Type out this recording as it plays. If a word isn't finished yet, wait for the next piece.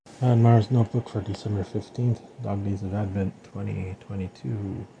And Marv's notebook for December 15th, Dog Days of Advent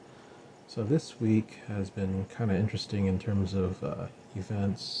 2022. So this week has been kind of interesting in terms of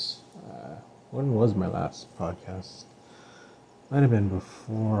events. When was my last podcast? Might have been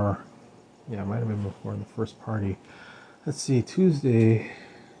before, might have been before the first party. Tuesday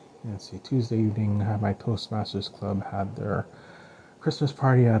evening, my Toastmasters Club had their Christmas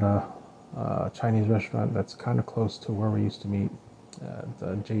party at a Chinese restaurant that's kind of close to where we used to meet,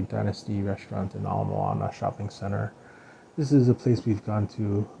 the Jade Dynasty restaurant in Ala Moana Shopping Center. This is a place we've gone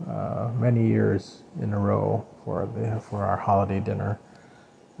to many years in a row for our holiday dinner.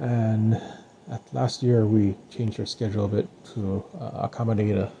 And last year we changed our schedule a bit to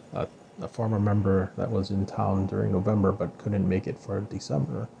accommodate a former member that was in town during November but couldn't make it for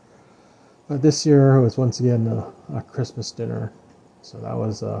December. But this year it was once again a Christmas dinner. So that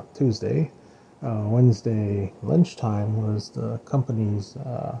was Tuesday. Wednesday lunchtime was the company's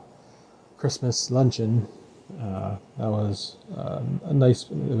Christmas luncheon. That was a nice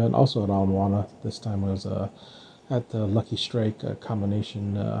event also at Ala Moana. This time was at the Lucky Strike, a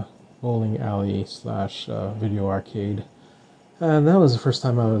combination bowling alley slash video arcade. And that was the first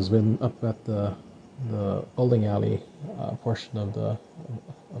time I was been up at the bowling alley portion of the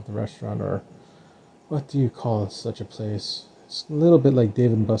restaurant, or what do you call such a place? It's a little bit like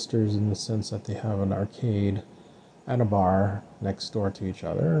Dave and Buster's in the sense that they have an arcade and a bar next door to each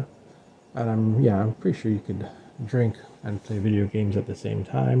other. And I'm pretty sure you could drink and play video games at the same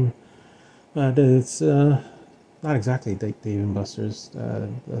time. But it's not exactly like Dave and Buster's.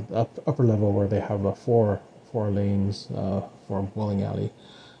 The upper level where they have a four lanes for bowling alley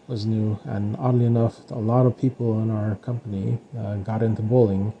was new. And oddly enough, a lot of people in our company got into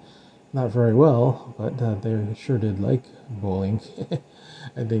bowling. Not very well, but they sure did like bowling.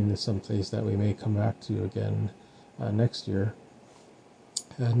 I think there's some place that we may come back to again next year.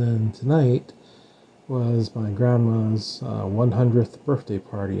 And then tonight was my grandma's 100th birthday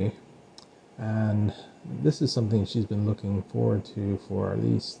party. And this is something she's been looking forward to for at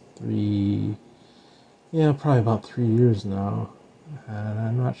least probably about 3 years now. And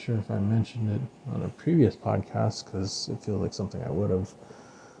I'm not sure if I mentioned it on a previous podcast because it feels like something I would have.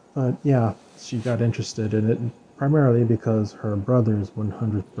 But yeah, she got interested in it primarily because her brother's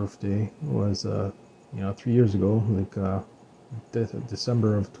 100th birthday was 3 years ago,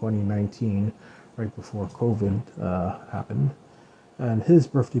 December of 2019, right before COVID happened. And his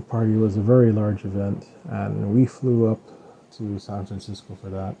birthday party was a very large event, and we flew up to San Francisco for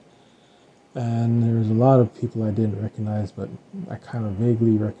that. And there was a lot of people I didn't recognize, but I kind of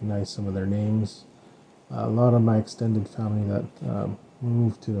vaguely recognized some of their names. A lot of my extended family that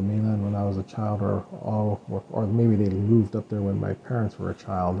moved to the mainland when I was a child, or maybe they moved up there when my parents were a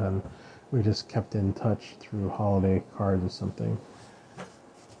child, and we just kept in touch through holiday cards or something.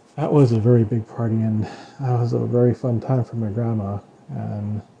 That was a very big party, and that was a very fun time for my grandma.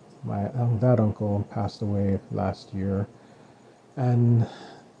 And that uncle passed away last year, and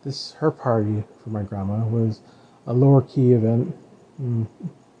her party for my grandma was a lower key event,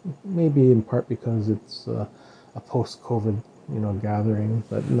 maybe in part because it's a post-COVID gathering,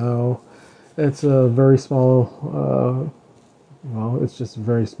 but now it's a very small. It's just a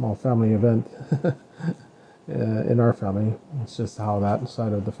very small family event in our family. It's just how that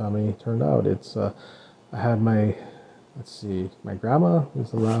side of the family turned out. I had my grandma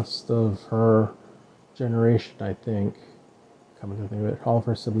was the last of her generation, I think. Coming to think of it, all of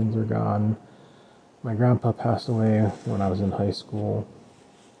her siblings are gone. My grandpa passed away when I was in high school,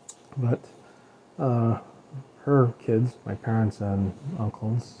 but her kids, my parents and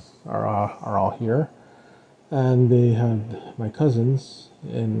uncles, are all here. And they had my cousins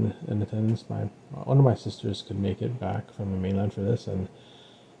in attendance. One of my sisters could make it back from the mainland for this, and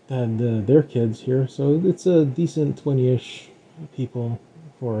had their kids here. So it's a decent 20-ish people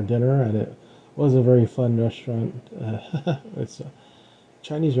for dinner, and it was a very fun restaurant. It's a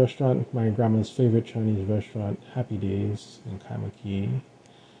Chinese restaurant, my grandma's favorite Chinese restaurant, Happy Days in Kaimaki.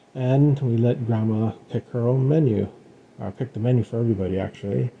 And we let grandma pick her own menu, or pick the menu for everybody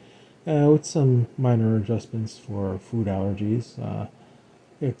actually. With some minor adjustments for food allergies.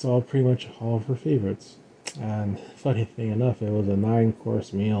 It's all pretty much all of her favorites. And funny thing enough, it was a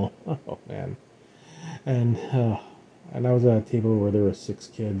 9-course meal. Oh man. And I was at a table where there were 6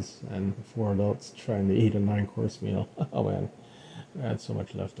 kids and 4 adults trying to eat a 9-course meal. Oh man, I had so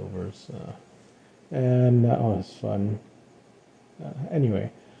much leftovers. And that was fun.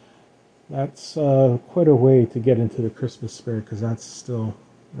 Anyway, that's quite a way to get into the Christmas spirit, because that's still,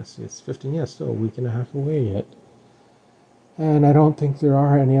 it's 15, still a week and a half away yet. And I don't think there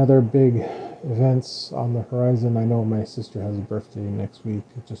are any other big events on the horizon. I know my sister has a birthday next week,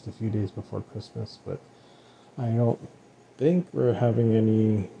 just a few days before Christmas, but I don't think we're having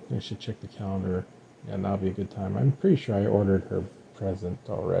any. I should check the calendar. Yeah, that'll be a good time. I'm pretty sure I ordered her present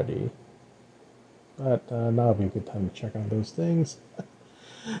already, but that'll be a good time to check on those things.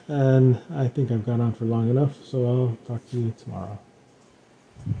 And I think I've gone on for long enough, so I'll talk to you tomorrow.